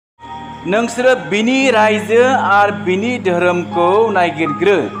नोंसोरो बिनि रायजो आरो बिनि धोरोमखौ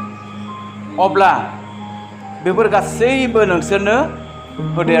नागिरग्रो अब्ला बेफोर गासैबो नोंसोरनो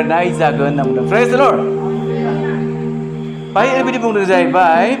होदेरनाय जागोन होनना बुंदों। प्रेज द लर्ड। बाय ओरैबायदि बुंदों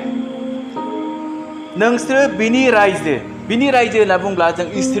जाहैबाय नोंसोरो बिनि रायजो होनना बुंब्ला जों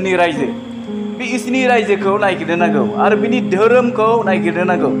इसोरनि रायजो, बे इसोरनि रायजोखौ नागिरनो नांगौ आरो बिनि धोरोमखौ नागिरनो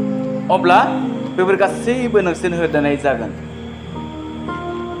नांगौ अब्ला बेफोर गासैबो नोंसोरनो होदेरनाय जागोन।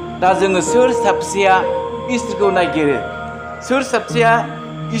 दा जोङो सोर साबसेया इसोरखौ नागिरो, सोर साबसेया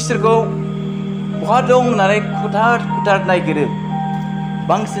इसोरखौ बहा दं होननानै खुथार नागिरो,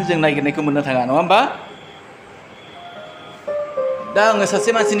 बांसिन जों नागिरनायखौ मोननो थाङा, नङा होमबा? दा आङो सासे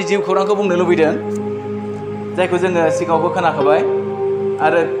मानसिनि जिउ खौरांखौ बुंनो लुबैदों, जायखौ जोङो सिगाङावबो खोनाखाबाय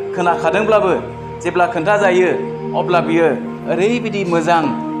आरो खोनाखादोंब्लाबो जेब्ला खोन्थाजायो अब्ला बियो ओरैबायदि मोजां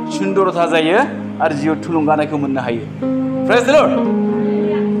सुन्दरता जायो आरो जिउआव थुलुंगानायखौ मोननो हायो। प्रेज द लर्ड।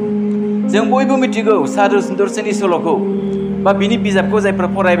 जों बयबो मिथिगौ सादु सुन्दरसिंनि सल'खौ बा बिनि बिजाबखौ जायफ्रा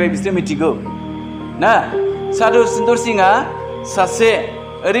फरायबाय बिसोर मिथिगौ ना। सादु सुन्दरसिंआ सासे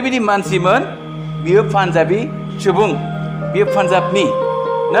ओरैबायदि मानसिमोन, बियो पान्जाबी सुबुं, बियो पान्जाबनि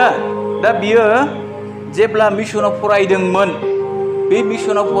ना। दा बियो जेब्ला मिसनाव फरायदोंमोन, बे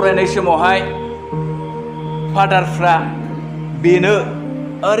मिसनाव फरायनाय समावहाय फादारफ्रा बेनो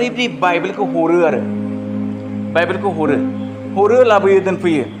ओरैबायदि बाइबेलखौ हरो आरो बाइबेलखौ हरो लाबोयो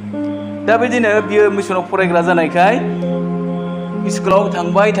दोनफैयो। दा बिदिनो बियो मिसनाव फरायग्रा जानायखाय स्कुलाव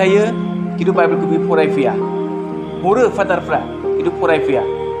थांबाय थायो खिन्थु बाइबेलखौ बियो फरायफैया, हरो फादारफ्रा खिन्थु फरायफैया।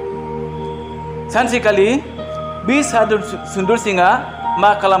 सानसेखालि बे सादु सुन्दरसिंआ मा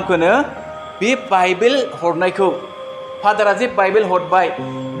खालामखोनो, बे बाइबेल हरनायखौ फादारा जे बाइबेल हरबाय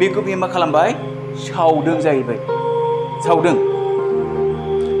बेखौ बियो मा खालामबाय, सावदों जाहैबाय, सावदों।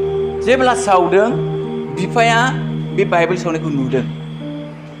 जेब्ला सावदों बिफाया बे बाइबेल सावनायखौ नुदों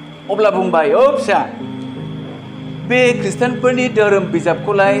अब्ला बुंबाय, ओ फिसा, बे खृष्टानफोरनि धोरोम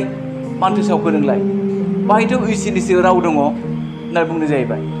बिजाबखौलाय मानोथो सावखो नोंलाय? बाहायथ' इसोरनिसो राव दङ होननानै बुंदों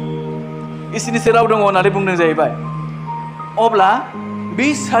जाहैबाय, इसोरनिसो राव दङ होननानै बुंदों जाहैबाय। अब्ला बे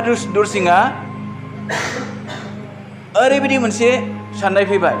सादु सुन्दरसिंआ ओरैबायदि मोनसे साननाय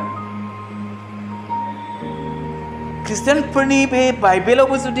फैबाय, खृष्टानफोरनि बे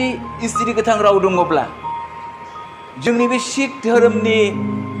बाइबेलावबो जुदि इसोरनि गोथां राव दङब्ला जोंनि बे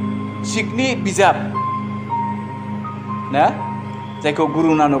सिखनि बिजाब ना, जायखौ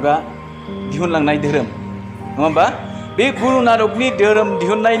गुरु नानकआ दिहुनलांनाय धोरोम, नङा होमबा? बे गुरु नानकनि धोरोम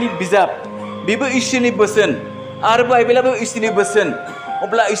दिहुननायनि बिजाब बेबो इसोरनि बोसोन आरो बाइबेलाबो इसोरनि बोसोन,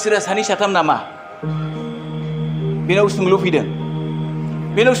 अब्ला इसोरा सानै साथाम नामा? बेनाव सोंलु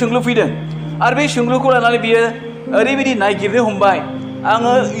फैदों आरो बे सोंलुखौ लानानै बियो ओरैबायदि नागिरनो हमबाय,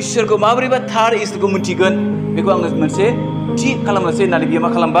 आङो इसोरखौ माबोरैबा थार इसोरखौ मिथिगोन बेखौ आङो मोनसे थि खालामनोसै होननानै बियो मा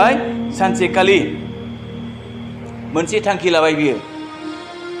खालामबाय, सानसेखालि मोनसे थांखि लाबाय बियो।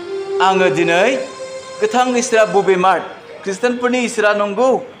 आङो दिनै गोथां इसोरा बबे मार्ग, खृष्टानफोरनि इसोरा नंगौ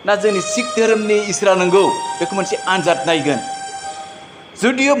ना जोंनि सिख धोरोमनि इसोरा नंगौ, बेखौ मोनसे आनजाद नायगोन।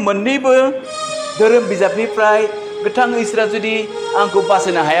 जुदियो मोननैबो धोरोम बिजाबनिफ्राय गोथां इसोरा जुदि आंखौ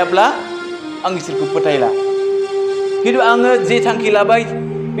बासायनो हायाब्ला आं इसोरखौ फोथायला, खिन्थु आङो जे थांखि लाबाय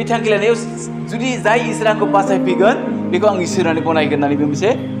बे थांखि लानायाव जुदि जाय इसोरा आंखौ बासायफैगोन बेखौ आं इसोर होननानै गनायगोन होननानै बे मोनसे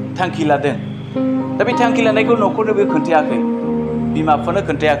थांखि लादों। दा बे थांखि लानायखौ न'खरनो बे खोन्थायाखै, बिमा बिफानो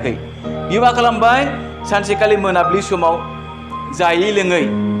खोन्थायाखै। बियो मा खालामबाय, सानसेखालि मोनाबिलि समाव जायै लोङै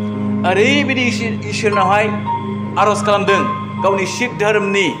ओरैबायदि इसोरनावहाय आर'ज खालामदों, गावनि सिख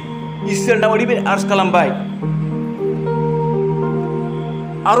धोरोमनि इसोरनाव ओरैबायदि आर'ज खालामबाय,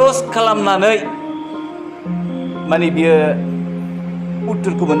 आर'ज खालामनानै माने बियो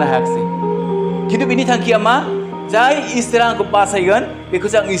उत्तरखौ मोननो हायाखिसै। खिन्थु बिनि थांखिया मा, जाय इसोरा आंखौ बासायगोन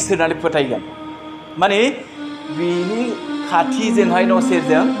बेखौसो आं इसोर होननानै फोथायगोन। माने बिनि खाथिजोंहाय न'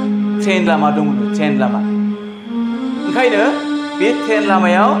 सेरजों ट्रेन लामा दङ, ट्रेन लामा। ओंखायनो बे ट्रेन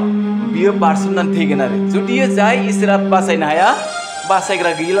लामायाव बियो बारसोमनानै थैगोन आरो जुदि जाय इसोरा बासायनो हाया,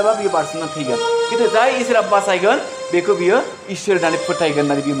 बासायग्रा गैयाब्ला बियो बारसोमनानै थैगोन। खिन्थु जाय इसोरा बासायगोन बेखौ बियो इसोर होननानै फोथायगोन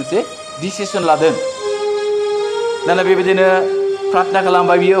होननानै बियो मोनसे डिसिसन लादों। दाना बेबायदिनो प्रार्थना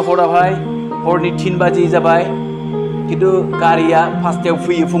खालामबाय बियो हरावहाय, हरनि 3 बाजि जाबाय, खिन्थु गारिया 5टायाव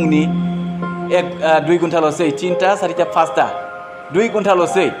फैयो, फुंनि 2 घन्टाल'सै, 3टा 4टा 5टा 2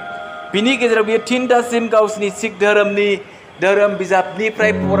 घन्टाल'सै। बिनि गेजेराव बियो 3टासिम गावसिनि सिख धोरोमनि धोरोम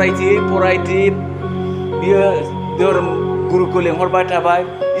बिजाबनिफ्राय फरायथि बियो धोरोम गुरुखौ लेंहरबाय थाबाय,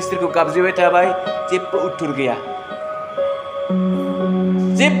 इसोरखौ गाबज्रिबाय थाबाय, जेबो उत्तर गैया।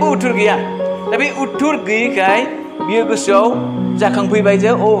 दा बे उत्तर गैयैखाय बियो गोसोआव जाखांफैबाय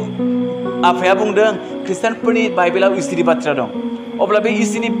जे आफाया बुंदों खृष्टानफोरनि बाइबेलाव इसोरनि बाथ्रा दं, अब्ला बे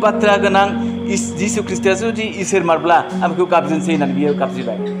इसोरनि बाथ्रा गोनां जिसु ख्रिस्टआ जुदि इसोर मारब्ला आं बेखौ गाबज्रिनोसै होननानै बियो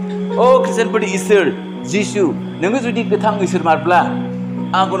गाबज्रिबाय अ ख्रिस्टियानफोरनि इसोर जिसु नोङो जुदि गोथां इसोर मारब्ला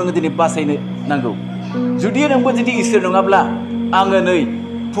आंखौ नोङो दिनै बासायनो नांगौ जुदि नोंबो जुदि इसोर नङाब्ला आङो नै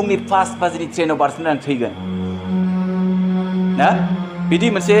फुंनि 5 बाजिनि ट्रेनाव बारसोमनानै थैगोन ना बिदि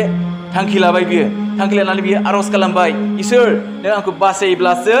मोनसे थांखि लाबाय बियो थांखि लानानै बियो आर'ज खालामबाय इसोर नों आंखौ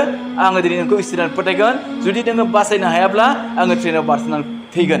बासायोब्लासो आङो दिनै नोंखौ इसोर फोथायगोन जुदि नोङो बासायनो हायाब्ला आङो ट्रेनाव बारसोमनानै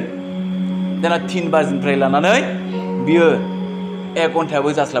थैगोन दाना 3 बाजिनिफ्राय लानानै बियो 1 घन्टायाबो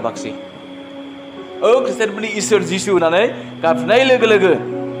जास्लाबाखिसै ख्रिस्टियानफोरनि इसोर जिसु होननानै गाबज्रिनाय लोगो लोगो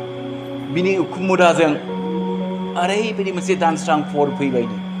बिनि उखुम मुदाजों ओरैबायदि मोनसे दानस्रां फर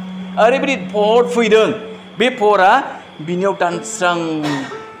फैबायनो ओरैबायदि फर फैदों बे फरा बिनियाव दानस्रां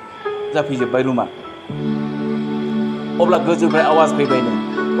जाफैजोब्बाय रुमा अब्ला गोजौनिफ्राय आवाज फैबायनो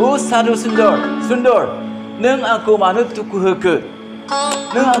ओ सादु सुन्दर नों आंखौ मानो दुखु होखो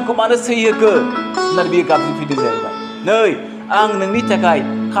नों आंखौ मानो सैहोखो होननानै बियो गाबज्रिफैदों जाहैबाय नै आं नोंनि थाखाय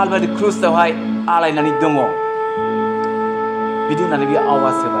कालभारि क्रुसावहाय आलायनानै दङ बिदि होननानै बियो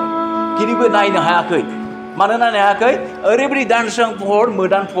आवाज होबाय खिन्थु नायनो हायाखै मानो नायनो हायाखै ओरैबायदि दानस्रां फर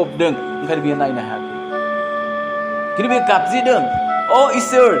मोदान फबदों ओंखायनो बियो नायनो हायाखै खिन्थु बियो गाबज्रिदों अ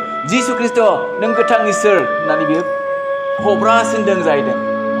इसोर जिसु ख्रिस्ट नों गोथां इसोर होननानै बियो हब्रासिनदों जाहैदों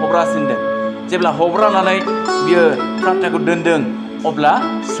हब्रासिनदों जेब्ला हब्रानानै बियो प्रार्थनाखौ दोनदों अब्ला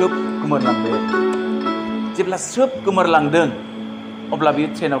स्रोब गोमोरलांदों जेब्ला स्रोब गोमोरलांदों अब्ला बियो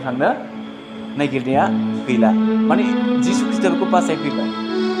ट्रेनाव थांनो नागिरनाया गैला माने जिसु ख्रिस्टखौ बासायफैबाय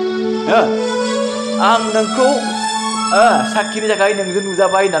आं नोंखौ साखिनि थाखाय नोंजों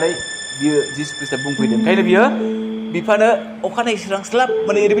नुजाबाय होननानै बियो जिसु ख्रिस्टआ बुंफैदों ओंखायनो बियो बिफानो अखानायै सोरांस्लाब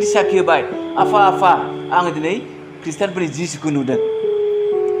माने ओरैबायदि साखि होबाय आफा आङो दिनै ख्रिस्टियानफोरनि जिसुखौ नुदों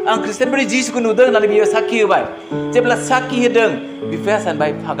आं ख्रिस्टियानफोरनि जिसुखौ नुदों होननानै बियो साखि होबाय जेब्ला साखि होदों बिफाया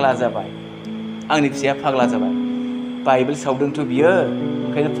सानबाय फाग्ला जाबाय आंनि फिसाया फाग्ला जाबाय बाइबेल सावदोंथ' बियो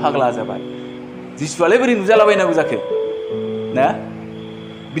ओंखायनो फाग्ला जाबाय जिसुआलाय बोरै नुजालाबायनांगौ जाखो ना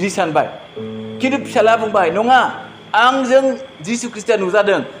बिदि सानबाय खिन्थु फिसाला बुंबाय नङा आंजों जिसु ख्रिस्टआ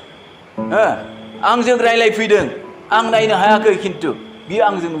नुजादों आंजों रायलायफैदों आं नायनो हायाखै खिन्थु बियो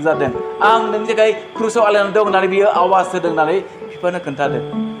आंजों नुजादों आं नोंनि थाखाय क्रुसाव आलायनानै दं होननानै बियो आवाज होदों होननानै बिफानो खोन्थादों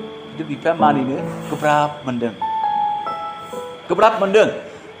खिन्थु बिफाया मानिनो गोब्राब मोनदों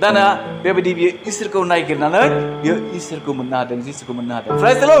दाना बेबायदि बियो इसोरखौ नागिरनानै बियो इसोरखौ मोननो हादों जिसुखौ मोननो हादों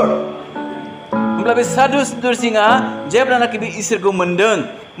प्राइज द लर्ड होमब्ला बे सादु सुन्दरसिंआ जेब्लानाखि बे इसोरखौ मोनदों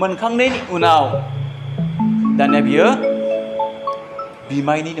मोनखांनायनि उनाव दानिया बियो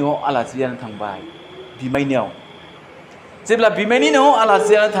बिमायनि न'आव आलासि जानो थांबाय बिमायनियाव जेब्ला बिमायनि न'आव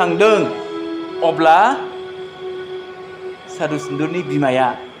आलासि जानो थांदों अब्ला सादु सुन्दरनि बिमाया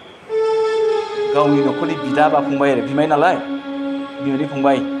गावनि न'खरनि बिदा बा फंबाय आरो बिमाय नालाय बिमायनि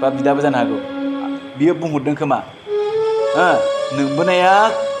फंबाय बा बिदाबो जानो हागौ बियो बुंहरदों खोमा नोंबोनाया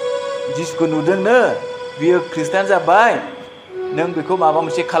जिसुखौ नुदोंनो बियो ख्रिस्टान जाबाय नों बेखौ माबा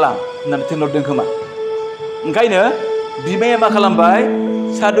मोनसे खालाम होननानै थिनहरदों खोमा ओंखायनो बिमाया मा खालामबाय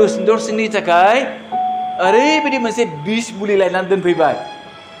सादु सुन्दरसिंनि थाखाय ओरैबायदि मोनसे बिस मुलि लायनानै दोनफैबाय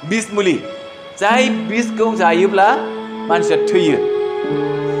बिस मुलि जाय बिसखौ जायोब्ला मानसिया थैयो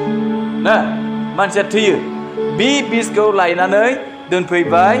ना मानसिया थैयो बे बिसखौ लायनानै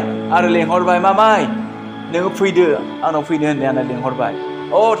दोनफैबाय आरो लेंहरबाय मामाय नोङो फैदो आंनाव फैनो होननानै लेंहरबाय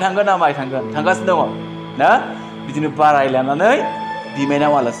थांगोन आमाय थांगासिनो दङ ना बिदिनो बाराय लानानै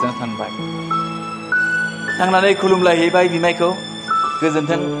बिमायनाव आलासि जानो थांबाय थांनानै खुलुमलायहैबाय बिमायखौ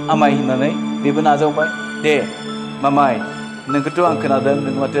गोजोन्थों आमाय होननानै बेबो नाजावबाय दे मामाय नोंखौथ' आं खोनादों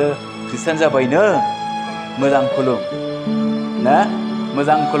नों माथो ख्रिस्टान जाबायनो मोजां खुलुम ना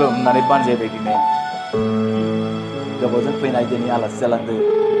मोजां खुलुम होननानै बानजायबाय बिमाया गोबावजों फैनाय दिनै आलासि जालांदों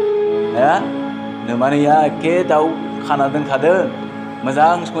ना नोमानैया एखे दाउ खाना दोनखादों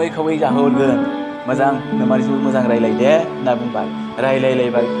मोजां सङै खावै जाहोहरगोन मोजां नोमानैजोंबो मोजां रायलाय दे होनना बुंबाय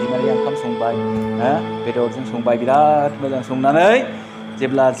रायलायलायबाय बिमाया ओंखाम संबाय बेदरजों संबाय बिराद मोजां संनानै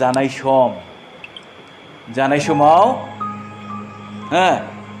जेब्ला जानाय समाव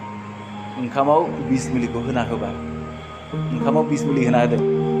ओंखामाव बिस मिलिखौ होना होबाय ओंखामाव बिस मिलि होना होदों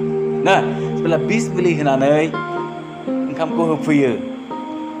ना जेब्ला बिस मिलि होनानै ओंखामखौ होफैयो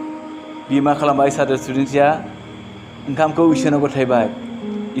बियो मा खालामबाय सादु सुन्दरसिंआ ओंखामखौ इसोरनाव गथायबाय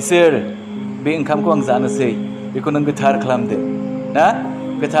इसोर बे ओंखामखौ आं जानोसै बेखौ नों गोथार खालामदो ना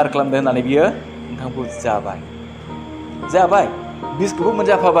गोथार खालामदो होननानै बियो ओंखामखौ जाबाय बिसखौबो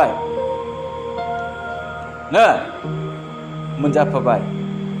मोनजाफाबाय ना मोनजाफाबाय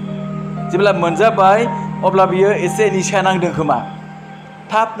जेब्ला मोनजाबाय अब्ला बियो एसे निसा नांदों खोमा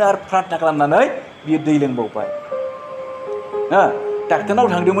थाबनो आरो प्रार्थना खालामनानै बियो दै लोंबावबाय डाक्टारनाव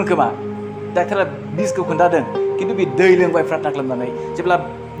थांदोंमोन खोमा डाक्टारा बिसखौ खोन्थादों खिन्थु बे दै लोंबाय प्रार्थना खालामनानै जेब्ला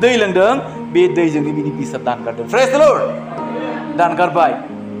दै लोंदों बे दैजोंनो बिनि बिसआ दानगारदों प्रेज द लर्ड दानगारबाय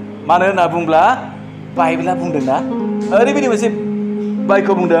मानो होनना बुंब्ला बाइबेला बुंदोंना ओरैबायदि मोनसे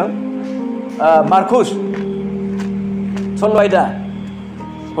बाइखौ बुंदों मार्कुस सल' आयदा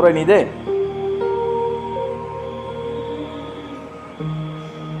फरायनि दे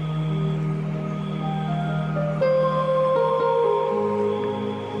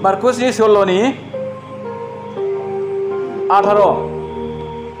मार्कुसनि 16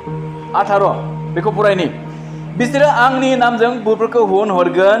 18 बेखौ फरायनि बिसोरो आंनि नामजों बुटफोरखौ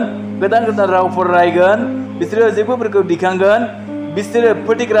हरगोन गोदान गोदान रावफोर रायगोन बिसोरो जेबोफोरखौ दिखांगोन बिसोरो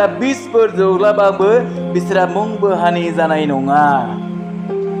फोथैग्रा बिसफोर जौलाबाबो बिसोरा मुंबो हानि जानाय नङा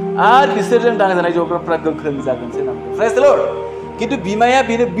आरो बिसोरजों दांजानाय जब्राफ्रा गोख्रों जागोनसो नाम प्रेज द लर्ड खिन्थु बिमाया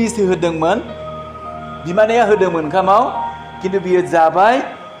बेनो बिस होदोंमोन बिमानैया होदोंमोन ओंखामाव खिन्थु बियो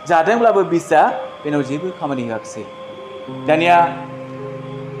जादोंब्लाबो बिसआ बेनाव जेबो खामानि होआखिसै दानिया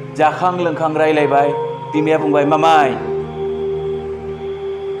जाखां लोंखां रायलायबाय बिमाया बुंबाय मामाय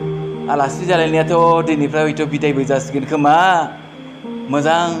आलासि जालायनायाथ' दिनैनिफ्राय हयथ' बिदायबो जासिगोन खोमा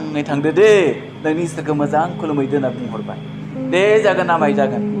मोजाङै थांदो दे नोंनि इसोरखौ मोजां खुलुमहैदो होनना बुंहरबाय दे जागोन नामाय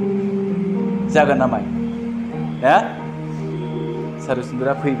जागोन नामाय ना सारु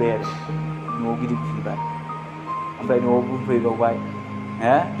सुन्दरा फैबाय आरो न'आव गिदिंफिनबाय ओमफ्राय न'आव फैबावबाय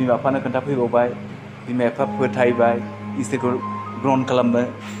बिमा बिफानो खोन्थाफैबावबाय बिमा बिफा फोथायबाय इसोरखौ ग्रहण खालामनो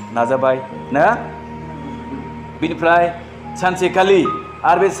नाजाबाय ना बिनिफ्राय सानसेखालि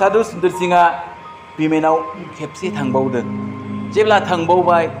आरो बे सादु सुन्दरसिंआ बिमानाव खेबसे थांबावदों जेब्ला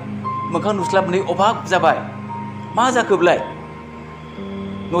थांबावबाय मोखां नुस्लाबनानै अबाक जाबाय मा जाखोब्लाय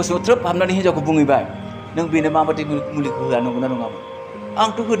न' सिङाव थ्रोब हाबनानै हिन्जावखौ बुंहैबाय नों बेनो माबायदि मुलिखौ होआ नंगौना नङामोन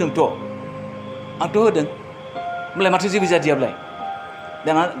आंथ' होदों होमब्लाय माथो जेबो जादियाब्लाय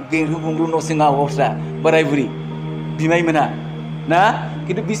दाना गेंग्रु गुंग्रु न' सिङाव गावस्रा बोराय बुरि बिमाय मोना ना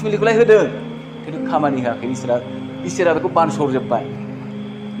खिन्थु बिस मुलिखौलाय होदों खिन्थु खामानि होआखै इसोरा बेखौ बानस'रजोब्बाय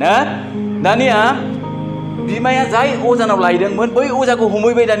ना दानिया बिमाया जाय अजानाव लायदोंमोन बै अजाखौ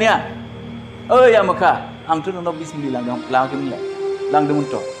हमहैबाय दानिया ओइ आमोखा आंथ' नोंनाव बिस मुलि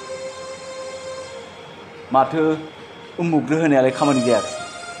लांदोंमोनथ' माथो उमुग्रो होनायालाय खामानि जायाखिसै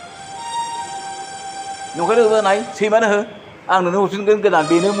नंखायनो होनाय सैमानो हो आं नोंनो हरफिनगोन गोदान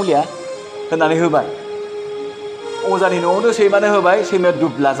बेनो मुलिया होननानै होबाय अजानि न'आवनो सैमानो होबाय सैमाया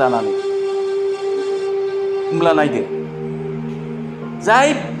दुब्ला जानानै होमब्ला नायदो जाय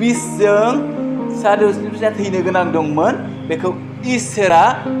बिसजों सादु सुन्दरसिंआ थैनो गोनां दंमोन बेखौ इसोरा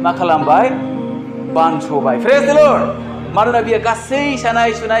मा खालामबाय बानस'बाय प्रेज द लर्ड मानोना बियो गासै सानाय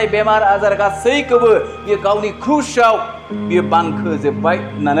सुनाय बेमार आजार गासैखौबो बियो गावनि क्रुसाव बियो बानखोजोब्बाय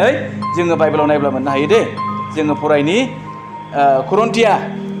होननानै जोङो बाइबेलाव नायब्ला मोननो हायो दे जोङो फरायनि करन्थिया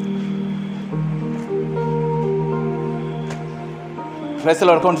प्रेज द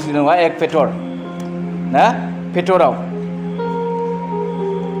लर्ड करन्थिया नङा 1 पेटर ना पेटराव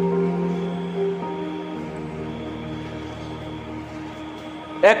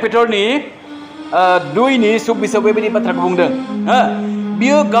एक पेटरनि 2:24 बेबायदि बाथ्राखौ बुंदों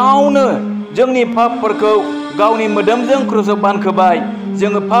बियो गावनो जोंनि पापफोरखौ गावनि मोदोमजों क्रुसाव बानखोबाय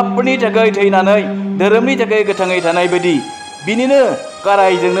जोङो पापफोरनि थाखाय थैनानै धोरोमनि थाखाय गोथाङै थानाय बायदि बिनिनो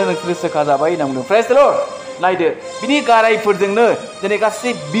गारायजोंनो नोंसोरो सोखाजाबाय होनना बुंदों प्रेज द लर्ड नायदो बिनि गारायफोरजोंनो दिनै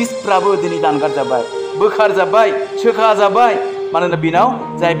गासै बिसफ्राबो दिनै दानगारजाबाय बोखारजाबाय सोखाजाबाय मानोना बिनाव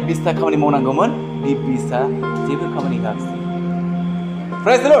जाय बिसथा खामानि मावनांगौमोन बे बिसआ जेबो खामानि होआखिसै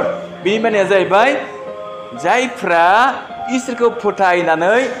प्रेज द लर्ड बेनि मानेया जाहैबाय जायफ्रा इसोरखौ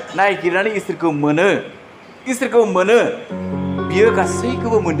फोथायनानै नागिरनानै इसोरखौ मोनो बियो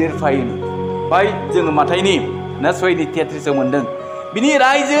गासैखौबो मोनदेरफायोनो बाय जोङो माथाइनि 6:33 मोनदों बिनि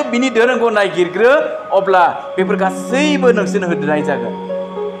रायजो बिनि धोरोमखौ नागिरग्रो अब्ला बेफोर गासैबो नोंसोरनो होदेरनाय जागोन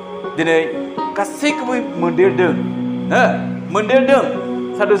दिनै गासैखौबो मोनदेरदों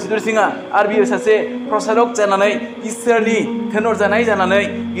सादु सुन्दरसिंआ आरो बियो सासे प्रसारक जानानै इसोरनि थोनर जानाय जानानै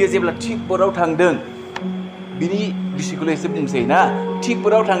बियो जेब्ला थिग बराव थांदों बिनि बिसिखौल' एसे बुंसै ना थिग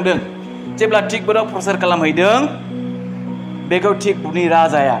बराव थांदों जेब्ला थिग बराव प्रसार खालामहैदों बेखौ थिग बुनि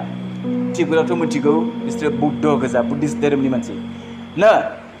राजाया थिग बरावथ' मिथिगौ बिसोरो बुद्ध गोजा बुद्धिस्ट धोरोमनि मानसि ना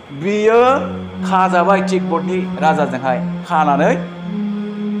बियो खाजाबाय थिग बरनि राजाजोंहाय खानानै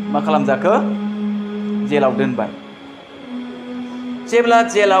मा खालामजाखो जेलाव दोनबाय जेब्ला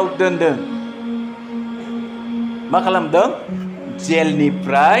जेलाव दोनदों मा खालामदों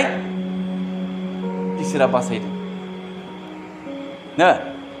जेलनिफ्राय इसोरा बासायदों ना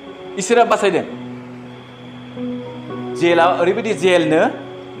इसोरा बासायदों जेलाव ओरैबायदि जेलनो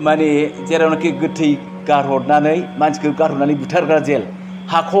माने जेरावनाखि गोथै गारहरनानै मानसिखौ गारहरनानै बुथारग्रा जेल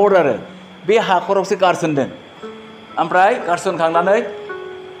हाखर आरो बे हाखरावसो गारसनदों ओमफ्राय गारसनखांनानै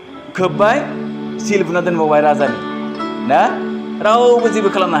खोब्बाय सिल बुना दोनबावबाय राजानि ना रावबो जेबो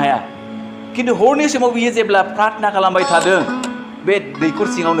खालामनो हाया खिन्थु हरनि समाव बियो जेब्ला प्रार्थना खालामबाय थादों बे दैखर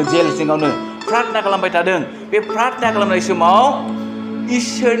सिङावनो जेल सिङावनो प्रार्थना खालामबाय थादों बे प्रार्थना खालामनाय समाव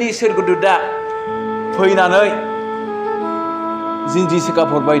इसोरनि सोरगोदूतआ फैनानै जिन्ज्रि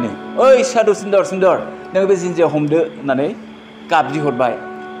सोगाब हरबायनो ओइ सादु सुन्दर नों बे जिन्ज्रियाव हमदो होननानै गाबज्रि हरबाय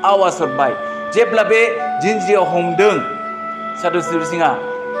आवाज हरबाय जेब्ला बे जिन्ज्रियाव हमदों सादु सुन्दरसिंहा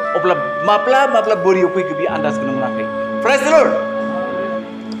अब्ला माब्ला बोरियाव फैखो बे आन्दाजखौनो मोनाखै प्रेज द लर्ड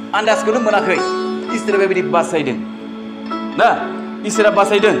आन्दाजखौनो मोनाखै इसोरा बेबायदि बासायदों ना इसोरा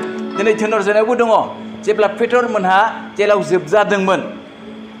बासायदों दिनै थोनर जानायावबो दङ जेब्ला पेटरमोनहा जेलाव जोबजादोंमोन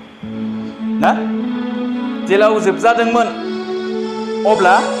ना जेलाव जोबजादोंमोन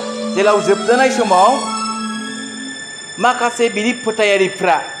अब्ला जेलाव जोबजानाय समाव माखासे बिनि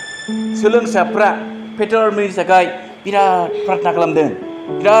फोथायारिफ्रा सोलोंसाफ्रा पेटरमोननि थाखाय बिराद प्रार्थना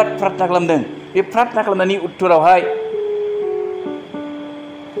खालामदों बे प्रार्थना खालामनायनि उत्तरावहाय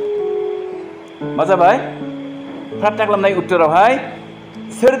मा जाबाय प्रार्थना खालामनाय उत्तरावहाय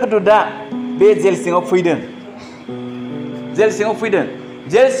सोरगोदूतआ बे जेल सिङाव फैदों जेल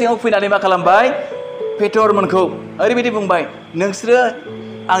सिङाव फैनानै मा खालामबाय पेटरमोनखौ ओरैबायदि बुंबाय नोंसोरो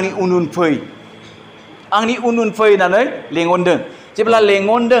आंनि उन फै होननानै लेंहरदों जेब्ला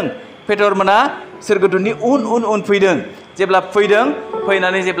लेंहरदों पेटरमोना सोरगोदूतनि उन फैदों जेब्ला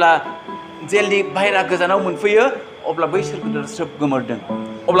फैनानै जेब्ला जेलनि बाहेरा गोजानाव मोनफैयो अब्ला बै सोरगोदूतआ स्रोब गोमोरदों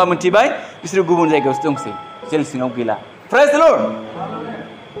अब्ला मोनथिबाय बिसोरो गुबुन जायगायावसो दंसै जेल सिङाव गैला प्रेज द लर्ड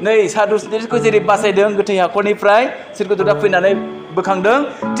नै सादु सुन्दरखौ जेरै बासायदों गोथै हाखरनिफ्राय सोरगोदूतआ फैनानै बोखांदों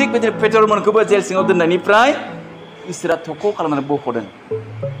थिग बिदिनो पेटरमोनखौबो जेल सिङाव दोननायनिफ्राय इसोरा थख' खालामनानै बख'दों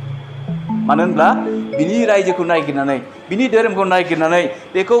मानो होनब्ला बिनि रायजोखौ नायगिरनानै बिनि धोरोमखौ नायगिरनानै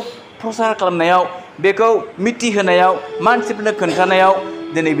बेखौ प्रसार खालामनायाव बेखौ मिथिहोनायाव मानसिफोरनो खोन्थानायाव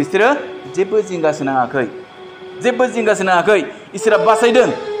दिनै बिसोरो जेबो जिंगासो नाङाखै इसोरा बासायदों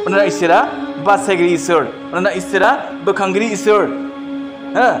मानोना इसोरा बासायगिरि इसोर मानोना इसोरा बोखांगिरि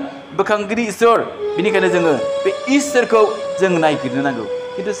इसोर बेनिखायनो जोङो बे इसोरखौ जों नायगिरनो नांगौ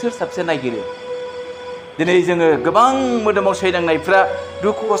खिन्थु सोर साबसे नायगिरो दिनै जोङो गोबां मोदोमाव सैनांनायफ्रा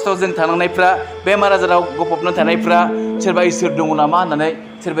दुखु खस्थ'आव जों थानांनायफ्रा बेमार आजाराव गफबनानै थानायफ्रा सोरबा इसोर दङ नामा होननानै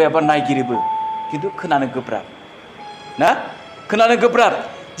सोरबायाबा नायगिरोबो खिन्थु खोनानो गोब्राब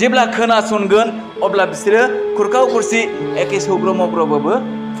जेब्ला खोनासंगोन अब्ला बिसोरो खुरखाव खुरसि एखे सौग्राव मावग्रावबाबो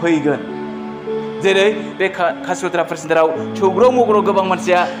फैगोन जेरै बे खासिकत्रा प्रेसिडेन्टआव सौग्राव मावग्राव गोबां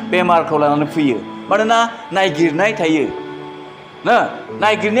मानसिया बेमारखौ लानानै फैयो मानोना नायगिरनाय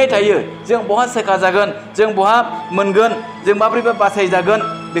थायो जों बहा सोखाजागोन जों बहा मोनगोन जों माब्रैबा बासायजागोन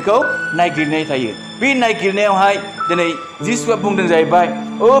बेखौ नायगिरनाय थायो बे नायगिरनायावहाय दिनै जिसुआ बुंदों जाहैबाय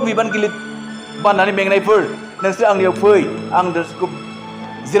ओ बिबान गिलिर बाननानै मेंनायफोर नोंसोर आंनियाव फै आं नोंसोरखौ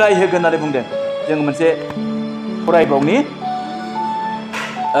जिरायहोगोन होननानै बुंदों जों मोनसे फरायबावनि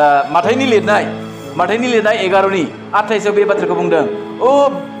माथाइनि लिरनाय 11नि 28 बे बाथ्राखौ बुंदों ओ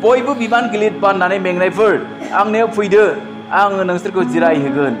बयबो बिबान गिलिर बाननानै मेंनायफोर आंनियाव फैदो आङो नोंसोरखौ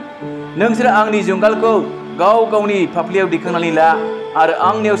जिरायहोगोन नोंसोर आंनि जुंगालखौ गाव गावनि फाफ्लियाव दिखांनानै ला आरो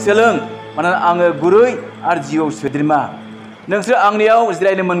आंनियाव सोलों मानोना आङो गुरै आरो जिउआव सोद्रोमा नोंसोर आंनियाव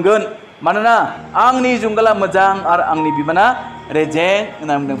जिरायनो मोनगोन मानोना आंनि जुंगाला मोजां आरो आंनि बिबाना रेजें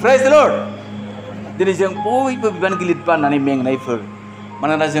होनना बुंदों प्रेज द लर्ड दिनै जों बयबो बिबान गिलिर बाननानै मेंनायफोर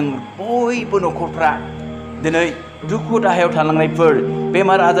मानोना जों बयबो न'खरफ्रा दिनै दुखु दाहायाव थालांनायफोर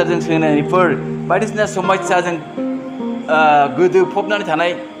बेमार आजारजों सैनायफोर बायदिसिना समस्याजों गोदोफबनानै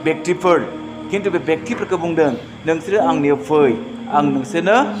थानाय बेक्तिफोर खिन्थु बे बेक्तिफोरखौ बुंदों नोंसोरो आंनियाव फै आं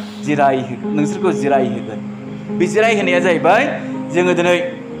नोंसोरखौ जिरायहोगोन बे जिरायहोनाया जाहैबाय जोङो दिनै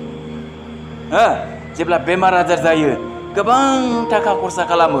जेब्ला बेमार आजार जायो गोबां थाखा खरसा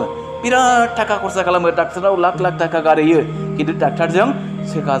खालामो बिराद थाखा खरसा खालामो डाक्टारनाव लाख थाखा गारहैयो खिन्थु डाक्टारजों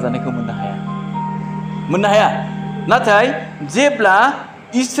सोखाजानायखौ मोननो हाया नाथाय जेब्ला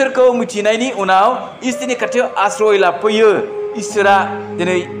इसोरखौ मिथिनायनि उनाव इसोरनि खाथियाव आश्रय लाफैयो इसोरा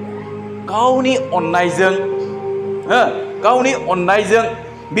दिनै गावनि अननायजों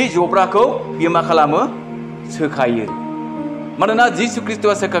बे जब्राखौ बियो मा खालामो सोखायो मानोना जिसु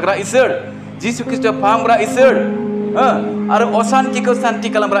ख्रिस्ट'आ सोखाग्रा इसोर जिसु ख्रिस्ट'आ फाहामग्रा इसोर आरो असान्तिखौ सान्ति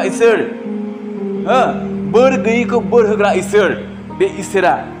खालामग्रा इसोर बोर गैयैखौ बोर होग्रा इसोर बे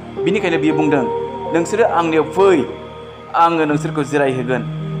इसोरा बिनिखायनो बियो बुंदों नोंसोरो आंनियाव फै आङो नोंसोरखौ जिरायहोगोन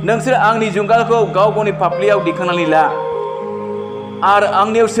नोंसोर आंनि जुंगालखौ गाव गावनि फाफ्लियाव दिखांनानै ला आरो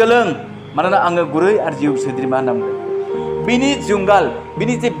आंनियाव सोलों मानोना आङो गुरै आरो जिउ सोद्रोमा होनना बुंदों बिनि जुंगाल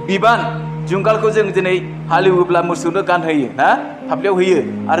बिनि जे बिबान जुंगालखौ जों दिनै हालेवोब्ला मोसौनो गानहोयो ना फाफ्लियाव होयो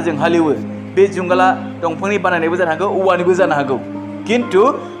आरो जों हालेवो बे जुंगाला दंफांनि बानायनायबो जानो हागौ औवानिबो जानो हागौ किन्तु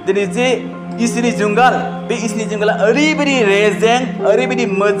दिनै जे इसोरनि जुंगाल बे इसोरनि जुंगाला ओरैबायदि रेजें ओरैबायदि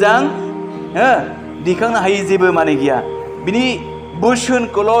मोजां दिखांनो हायि जेबो माने गैया बिनि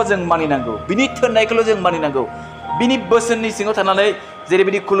बोसोनखौल' जों मानिनांगौ बिनि थोननायखौल' जों मानिनांगौ बिनि बोसोननि सिङाव थानानै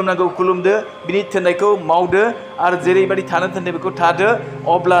जेरैबायदि खुलुमनांगौ खुलुमदो बिनि थोननायखौ मावदो आरो जेरैबायदि थानो थोनदो बेखौ थादो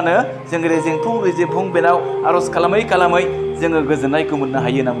अब्लानो जों रेजेंफुं बेनाव आर'ज खालामै खालामै जोङो गोजोननायखौ मोननो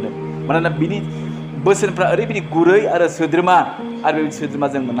हायो होनना बुंदों मानोना बिनि बोसोनफ्रा ओरैबायदि गुरै आरो सोद्रोमा आरो बेबायदि सोद्रोमा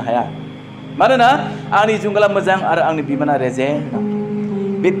जों मोननो हाया मानोना आंनि जुंगाला मोजां आरो आंनि बिबाना रेजें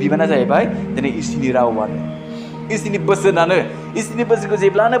बे बिबाना जाहैबाय दिनै इसोरनि रावानो इसोरनि बोसोनानो इसोरनि बोसोनखौ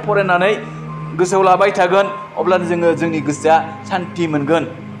जेब्लानो फरायनानै गोसोआव लाबाय थागोन अब्लानो जोंनि गोसोआ सान्थि मोनगोन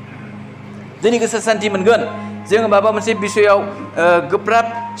जोंनि गोसोआ सान्थि मोनगोन जोङो माबा मोनसे बिसयाव गोब्राब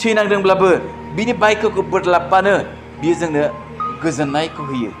सैनांदोंब्लाबो बिनि बायख'खौ बोदलाबबानो बियो जोंनो गोजोननायखौ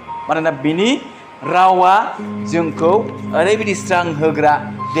होयो मानोना बिनि रावा जोंखौ ओरैबायदि स्रां होग्रा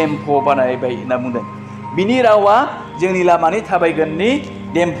देम्फ' बानायबाय होनना बुंदों बिनि रावा जोंनि लामानि थाबायगोननि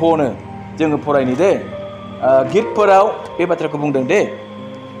देम्फ'नो जोङो फरायनो दे गितफोराव बे बाथ्राखौ बुंदों दे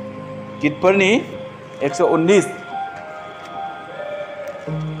गितफोरनि 119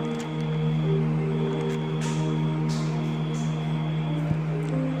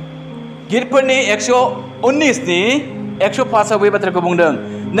 गितफोरनि 119 नि 105 बे बाथ्राखौ बुंदों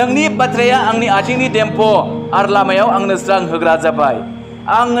नोंनि बाथ्राया आंनि आथिंनि देम्फ' आरो लामायाव आंनो स्रां होग्रा जाबाय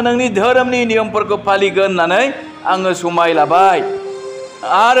आङो नोंनि धोरोमनि नियमफोरखौ फालिगोन होननानै आङो समाय लाबाय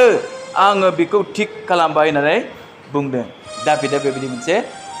आरो आङो बेखौ थिग खालामबाय होननानै बुंदों दाभिदआ बेबायदि मोनसे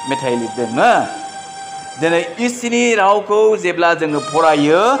मेथाइ लिरदों ना दिनै इसोरनि रावखौ जेब्ला जोङो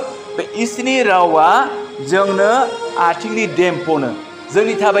फरायो बे इसोरनि रावा जोंनो आथिंनि देम्फ'नो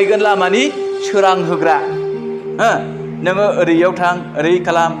जोंनि थाबायगोन लामानि सोरां होग्रा नोङो ओरैयाव थां ओरै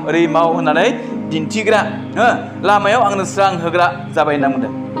खालाम ओरै माव होननानै दिन्थिग्रा लामायाव आंनो स्रां होग्रा जाबाय होनना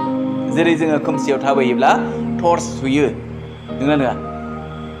बुंदों जेरै जोङो खोमसियाव थाबायोब्ला टर्च सुयो नङा नङा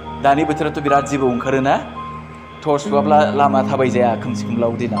दानि बोथोरावथ' बिराद जिबौ ओंखारोना टर्च सुवाब्ला लामा थाबायजाया खोमसि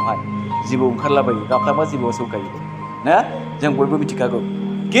खोमलाव दिनावहाय जिबौ ओंखारलाबायो गाफ्लांबा जिबौआ सौखायो ना जों बयबो मिथिखागौ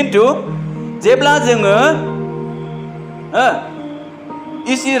किन्तु जेब्ला जोङो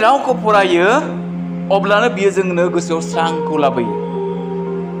इसोरनि रावखौ फरायो अब्लानो बियो जोंनो गोसोआव स्रांखौ लाबोयो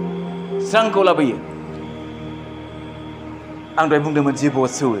आं दहाय बुंदोंमोन जिबौ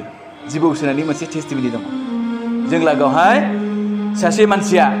सौवो जिबौ सौनायनि मोनसे टेस्टिमनि दङ जों लागोआवहाय सासे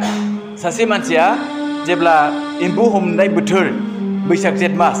मानसिया जेब्ला एम्बु हमनाय बोथोर बैसाग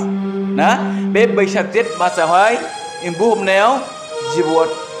जेठ मास ना बे बैसाग जेठ मासावहाय एम्बु हमनायाव जिबौआ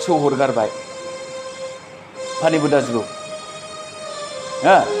सौहरगारबाय फानिबुदा जिबौ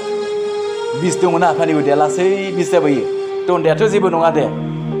बिस दङ ना फानिबुदाया लासै बिस जाबोयो दन्दायाथ' जेबो नङा दे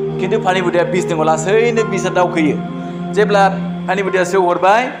किन्तु फानिबुदाया बिस दङ लासैनो बिसआ दावखोयो जेब्ला फानिबुदाया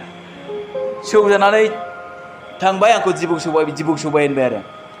सौहरबाय सौजानानै थांबाय आंखौ जिबौ सौबाय होनबाय आरो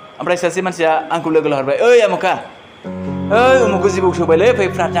ओमफ्राय सासे मानसिया आंखौ लोगो लाहरबाय ओइ आमुखा ओइ उमुखौ जिबौ सौबायलै फै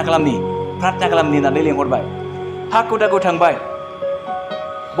प्रार्थना खालामनि होननानै लेंहरबाय हाखु दाखु थांबाय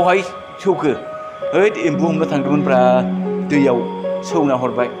बहाय सौखो ओइ एम्बु हमनो थांदोंमोनब्रा दैयाव सौना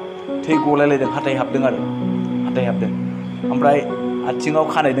हरबाय थै गलायलायदों हाथाय हाबदों ओमफ्राय आथिङाव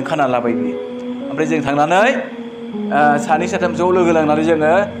खानायदों खाना लाबाय बियो ओमफ्राय जों थांनानै सानै साथाम ज' लोगो लांनानै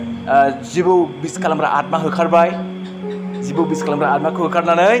जोङो जिबौ बिस खालामग्रा आत्मा होखारबाय आत्माखौ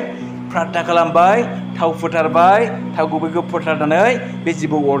होखारनानै प्रार्थना खालामबाय थाव फोथारबाय थाव गुबैखौ फोथारनानै बे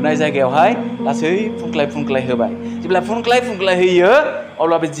जिबौ अरनाय जायगायावहाय लासै फुंख्लाय होबाय जेब्ला फुंख्लाय होयो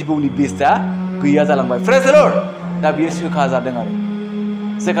अब्ला बे जिबौनि बिसआ गैया जालांबाय प्रेज द लर्ड दा बियो सोखा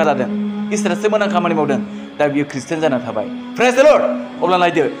जादों इसोरासो मोजां खामानि मावदों दा बियो ख्रिस्टियान जानानै थाबाय प्रेज द लर्ड अब्ला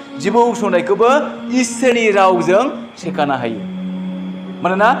नायदो जिबौ सौनायखौबो इसोरनि रावजों सोखानो हायो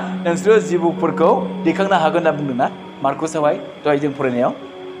मानोना नोंसोरो जिबौफोरखौ दैखांनो हागोन होनना बुंदोंना मार्कुसावहाय दहाय जों फरायनायाव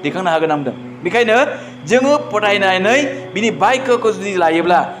दैखांनो हागोन होनना बुंदों बेखायनो जोङो फोथायनानै बिनि बायख'खौ जुदि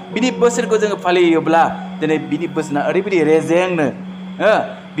लायोब्ला बिनि बोसोनखौ जोङो फालियोब्ला दिनै बिनि बोसोना ओरैबायदि रेजेंनो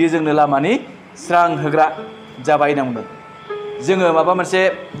बियो जोंनो लामानि स्रां होग्रा जाबाय होनना बुंदों जोङो माबा मोनसे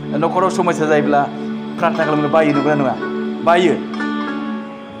न'खराव समस्या जायोब्ला प्रार्थना खालामनो बायो नंगौना नङा बायो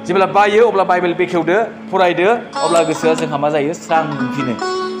जेब्ला बायो अब्ला बाइबेल बेखेवदो फरायदो अब्ला गोसोआ जोंहा मा जायो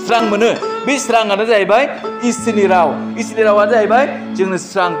स्रां मोनो बे स्राङानो जाहैबाय इसोरनि रावा जाहैबाय जोंनो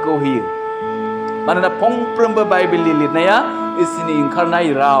स्रांखौ होयो मानोना फंफ्रोमबो बाइबेलनि लिरनाया इसोरनि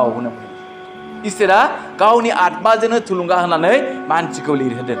ओंखारनाय राव होनो इसोरा गावनि आत्माजोंनो थुलुंगा होनानै मानसिखौ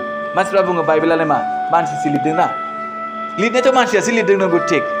लिरहोदों मानसिफ्रा बुङो बाइबेलालाय मा मानसिसो लिरदोंना लिरनायाथ' मानसियासो लिरदों नंगौ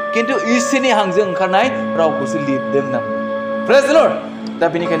थिग खिन्थु इसोरनि हांजों ओंखारनाय रावखौसो लिरदों होनना बुङो प्रेज द लर्ड दा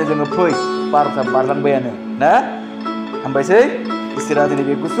बेनिखायनो जोङो फै 12ता बारलांबायानो ना हामबायसै इसोरा दिनै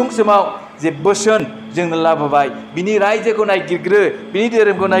बे गुसुं समाव जे बोसोन जोंनो लाबोबाय बिनि रायजोखौ नायगिरग्रो बिनि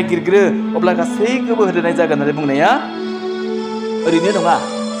धोरोमखौ नायगिरग्रो अब्ला गासैखौबो होदेरनाय जागोन होननानै बुंनाया ओरैनो नङा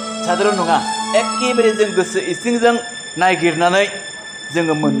साधारन नङा एखेबारे जों गोसो इसिंजों नायगिरनानै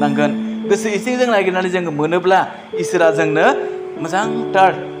जोङो मोननांगोन गोसो इसिंजों नायगिरनानै जोङो मोनोब्ला इसोरा जोंनो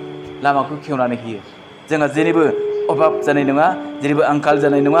मोजांथार लामाखौ खेवनानै होयो जोंहा जेनिबो अभाब जानाय नङा जेनिबो आंखाल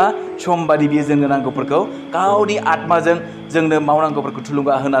जानाय नङा सम बादि बियो जोंनो नांगौफोरखौ गावनि आत्माजों जोंनो मावनांगौफोरखौ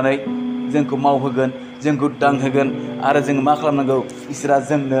थुलुंगा होनानै जोंखौ मावहोगोन जोंखौ दांहोगोन आरो जोङो मा खालामनांगौ इसोरा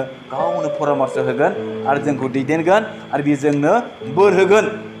जोंनो गावनो परामर्श होगोन आरो जोंखौ दैदेनगोन आरो बियो जोंनो बोर होगोन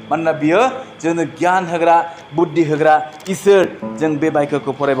मानोना बियो जोंनो गियान होग्रा बुद्धि होग्रा इसोर जों बे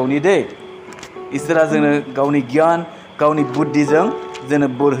बाइकखौ फरायबावनि दे इसोरा जोंनो गावनि गियान गावनि बुद्धिजों जोंनो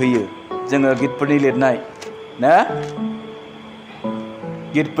बोर होयो जोङो गितफोरनि लिरनाय ना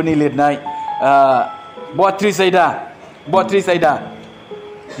गितफोरनि लिरनाय 32 आयदा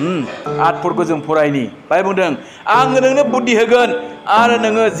 8 जों फरायनि बाय बुंदों आङो नोंनो बुद्धि होगोन आरो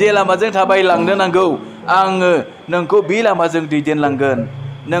नोङो जे लामाजों थाबायलांनो नांगौ आङो नोंखौ बे लामाजों दैदेनलांगोन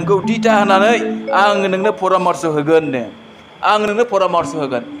नोंखौ दिथा होनानै आङो नोंनो परामर्श होगोन आं नोंनो परामर्श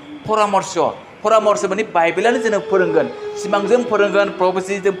होगोन परामर्श माने बाइबेलानो जोंनो फोरोंगोन सिमांजों फोरोंगोन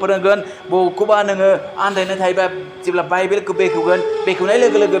प्रफेसिजों फोरोंगोन बबेखौबा नोङो आन्दायनाय थायोबा जेब्ला बाइबेलखौ बेखेवनाय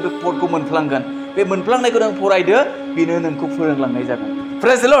लोगो लोगो बे पदखौ मोनफ्लांगोन बे मोनफ्लांनायखौ नों फरायदो बेनो नोंखौ फोरोंलांनाय जागोन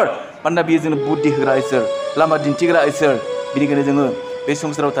प्रेज द लर्ड मानोना बियो जोंनो बुद्धि होग्रा इसोर लामा दिन्थिग्रा इसोर बेनिखायनो जोङो बे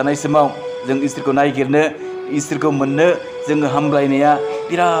संसाराव थानाय समाव जों इसोरखौ नायगिरनो इसोरखौ मोननो जोङो हामलायनाया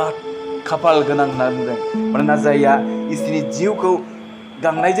बिराद खाफाल गोनां होनना बुंदों मानोना जायहा इसोरनि जिउखौ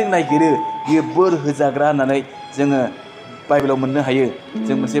गांनायजों नायगिरो बियो बोर होजाग्रा होननानै जोङो बाइबेलाव मोननो हायो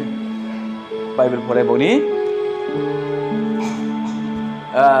जों मोनसे बाइबेल फरायबावनि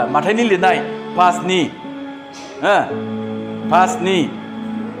माथाइनि लिरनाय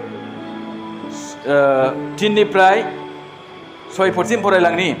 5:3 निफ्राय 6 पदसिम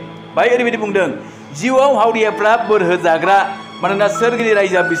फरायलांनि बाय ओरैबायदि बुंदों जिउआव हावरियाफ्रा बोर होजाग्रा मानोना सोरगिदिं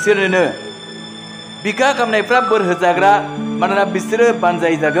रायजोआ बिसोरनो बिखा खामनायफ्रा बोर होजाग्रा मानोना बिसोरो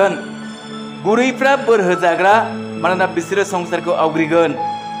बानजायजागोन गुरैफ्रा बोर होजाग्रा मानोना बिसोरो संसारखौ आवग्रिगोन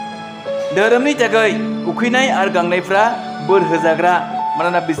धोरोमनि थाखाय उखैनाय आरो गांनायफ्रा बोर होजाग्रा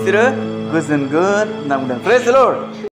मानोना बिसोरो गोजोनगोन होनना बुंदों प्रेज द लर्ड